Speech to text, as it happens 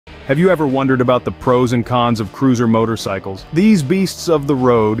Have you ever wondered about the pros and cons of cruiser motorcycles? These beasts of the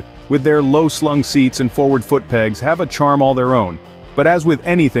road, with their low-slung seats and forward foot pegs, have a charm all their own. But as with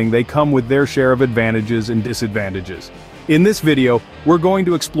anything, they come with their share of advantages and disadvantages. In this video, we're going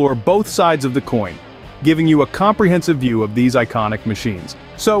to explore both sides of the coin, giving you a comprehensive view of these iconic machines.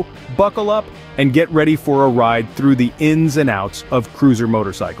 So, buckle up and get ready for a ride through the ins and outs of cruiser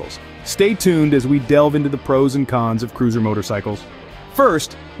motorcycles. Stay tuned as we delve into the pros and cons of cruiser motorcycles.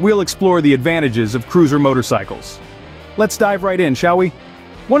 First, we'll explore the advantages of cruiser motorcycles. Let's dive right in, shall we?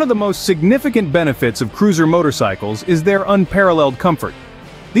 One of the most significant benefits of cruiser motorcycles is their unparalleled comfort.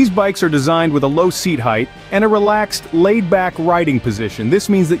 These bikes are designed with a low seat height and a relaxed, laid-back riding position. This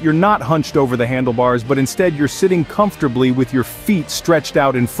means that you're not hunched over the handlebars, but instead you're sitting comfortably with your feet stretched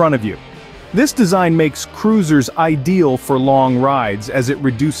out in front of you. This design makes cruisers ideal for long rides as it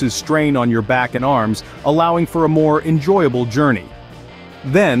reduces strain on your back and arms, allowing for a more enjoyable journey.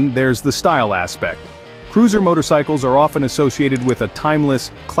 Then there's the style aspect. Cruiser motorcycles are often associated with a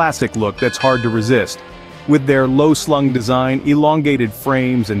timeless, classic look that's hard to resist. With their low-slung design, elongated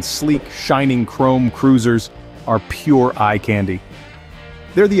frames, and sleek, shining chrome, cruisers are pure eye candy.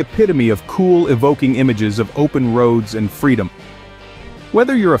 They're the epitome of cool, evoking images of open roads and freedom.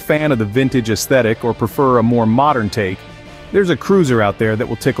 Whether you're a fan of the vintage aesthetic or prefer a more modern take, there's a cruiser out there that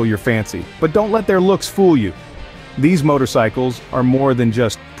will tickle your fancy. But don't let their looks fool you. These motorcycles are more than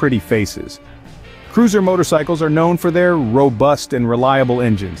just pretty faces. Cruiser motorcycles are known for their robust and reliable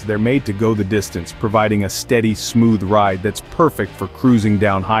engines. They're made to go the distance, providing a steady, smooth ride that's perfect for cruising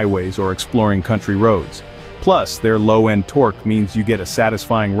down highways or exploring country roads. Plus, their low-end torque means you get a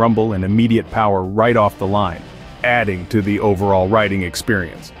satisfying rumble and immediate power right off the line, adding to the overall riding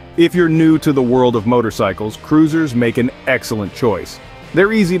experience. If you're new to the world of motorcycles, cruisers make an excellent choice.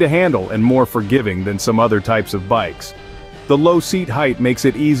 They're easy to handle and more forgiving than some other types of bikes. The low seat height makes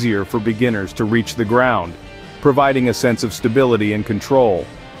it easier for beginners to reach the ground, providing a sense of stability and control.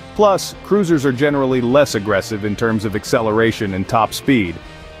 Plus, cruisers are generally less aggressive in terms of acceleration and top speed,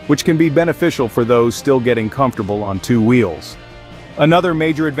 which can be beneficial for those still getting comfortable on two wheels. Another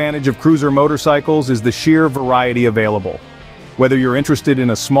major advantage of cruiser motorcycles is the sheer variety available. Whether you're interested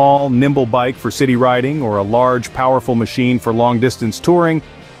in a small, nimble bike for city riding or a large, powerful machine for long-distance touring,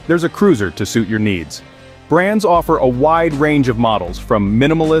 there's a cruiser to suit your needs. Brands offer a wide range of models, from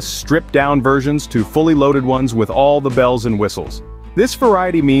minimalist, stripped-down versions to fully loaded ones with all the bells and whistles. This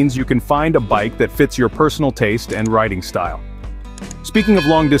variety means you can find a bike that fits your personal taste and riding style. Speaking of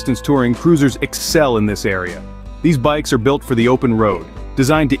long-distance touring, cruisers excel in this area. These bikes are built for the open road,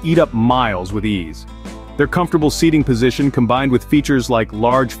 designed to eat up miles with ease. Their comfortable seating position combined with features like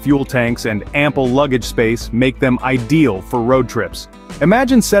large fuel tanks and ample luggage space make them ideal for road trips.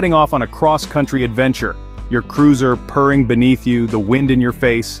 Imagine setting off on a cross-country adventure, your cruiser purring beneath you, the wind in your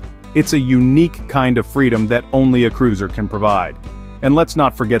face. It's a unique kind of freedom that only a cruiser can provide. And let's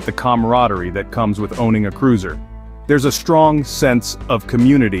not forget the camaraderie that comes with owning a cruiser. There's a strong sense of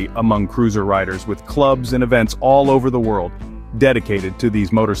community among cruiser riders, with clubs and events all over the world dedicated to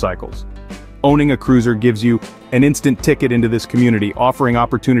these motorcycles. Owning a cruiser gives you an instant ticket into this community, offering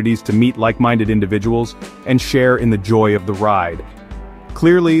opportunities to meet like-minded individuals and share in the joy of the ride.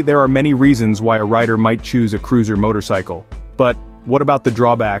 Clearly, there are many reasons why a rider might choose a cruiser motorcycle. But what about the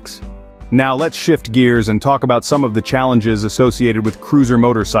drawbacks? Now let's shift gears and talk about some of the challenges associated with cruiser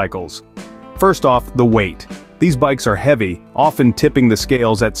motorcycles. First off, the weight. These bikes are heavy, often tipping the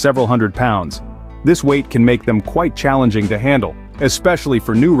scales at several hundred pounds. This weight can make them quite challenging to handle, especially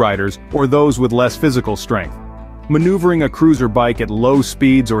for new riders or those with less physical strength. Maneuvering a cruiser bike at low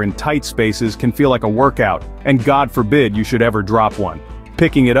speeds or in tight spaces can feel like a workout, and God forbid you should ever drop one.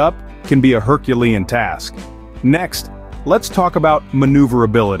 Picking it up can be a Herculean task. Next, let's talk about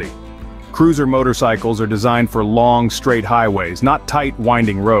maneuverability. Cruiser motorcycles are designed for long, straight highways, not tight,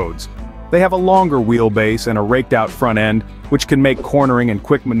 winding roads. They have a longer wheelbase and a raked-out front end, which can make cornering and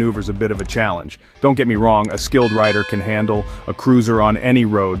quick maneuvers a bit of a challenge. Don't get me wrong, a skilled rider can handle a cruiser on any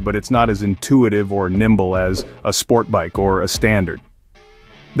road, but it's not as intuitive or nimble as a sport bike or a standard.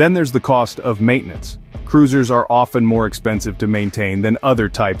 Then there's the cost of maintenance. Cruisers are often more expensive to maintain than other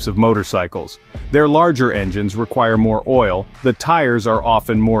types of motorcycles. Their larger engines require more oil, the tires are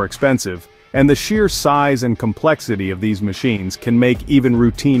often more expensive, and the sheer size and complexity of these machines can make even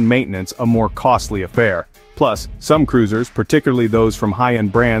routine maintenance a more costly affair. Plus, some cruisers, particularly those from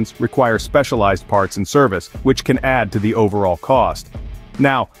high-end brands, require specialized parts and service, which can add to the overall cost.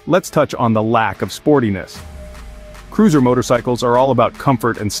 Now, let's touch on the lack of sportiness. Cruiser motorcycles are all about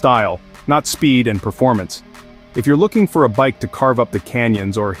comfort and style, not speed and performance. If you're looking for a bike to carve up the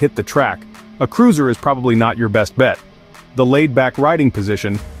canyons or hit the track, a cruiser is probably not your best bet. The laid-back riding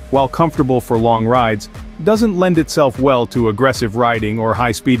position, while comfortable for long rides, doesn't lend itself well to aggressive riding or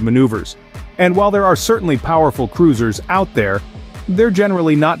high-speed maneuvers. And while there are certainly powerful cruisers out there, they're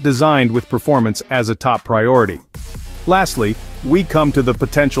generally not designed with performance as a top priority. Lastly, we come to the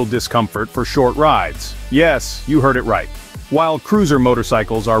potential discomfort for short rides. Yes, you heard it right. While cruiser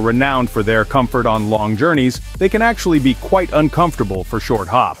motorcycles are renowned for their comfort on long journeys, they can actually be quite uncomfortable for short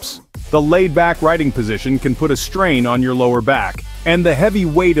hops. The laid-back riding position can put a strain on your lower back, and the heavy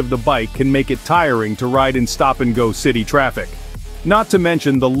weight of the bike can make it tiring to ride in stop-and-go city traffic. Not to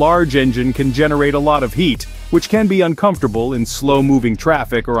mention the large engine can generate a lot of heat, which can be uncomfortable in slow-moving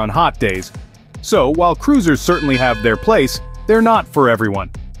traffic or on hot days. So, while cruisers certainly have their place, they're not for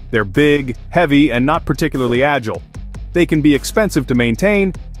everyone. They're big, heavy, and not particularly agile. They can be expensive to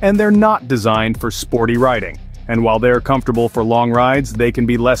maintain, and they're not designed for sporty riding. And while they're comfortable for long rides, they can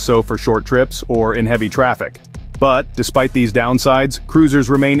be less so for short trips or in heavy traffic. But, despite these downsides, cruisers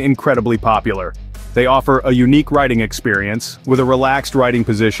remain incredibly popular. They offer a unique riding experience, with a relaxed riding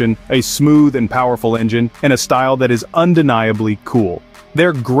position, a smooth and powerful engine, and a style that is undeniably cool.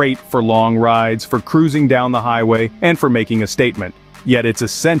 They're great for long rides, for cruising down the highway, and for making a statement. Yet it's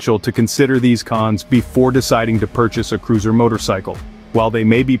essential to consider these cons before deciding to purchase a cruiser motorcycle. While they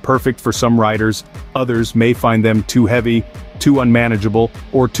may be perfect for some riders, others may find them too heavy, too unmanageable,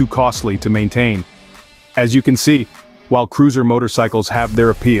 or too costly to maintain. As you can see, while cruiser motorcycles have their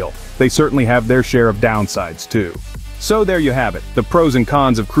appeal, they certainly have their share of downsides too. So there you have it, the pros and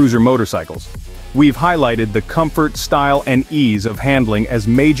cons of cruiser motorcycles. We've highlighted the comfort, style, and ease of handling as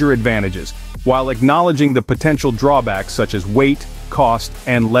major advantages, while acknowledging the potential drawbacks such as weight, cost,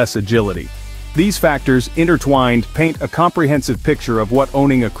 and less agility. These factors, intertwined, paint a comprehensive picture of what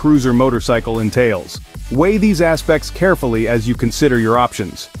owning a cruiser motorcycle entails. Weigh these aspects carefully as you consider your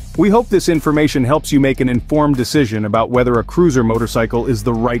options. We hope this information helps you make an informed decision about whether a cruiser motorcycle is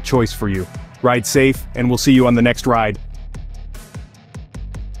the right choice for you. Ride safe, and we'll see you on the next ride.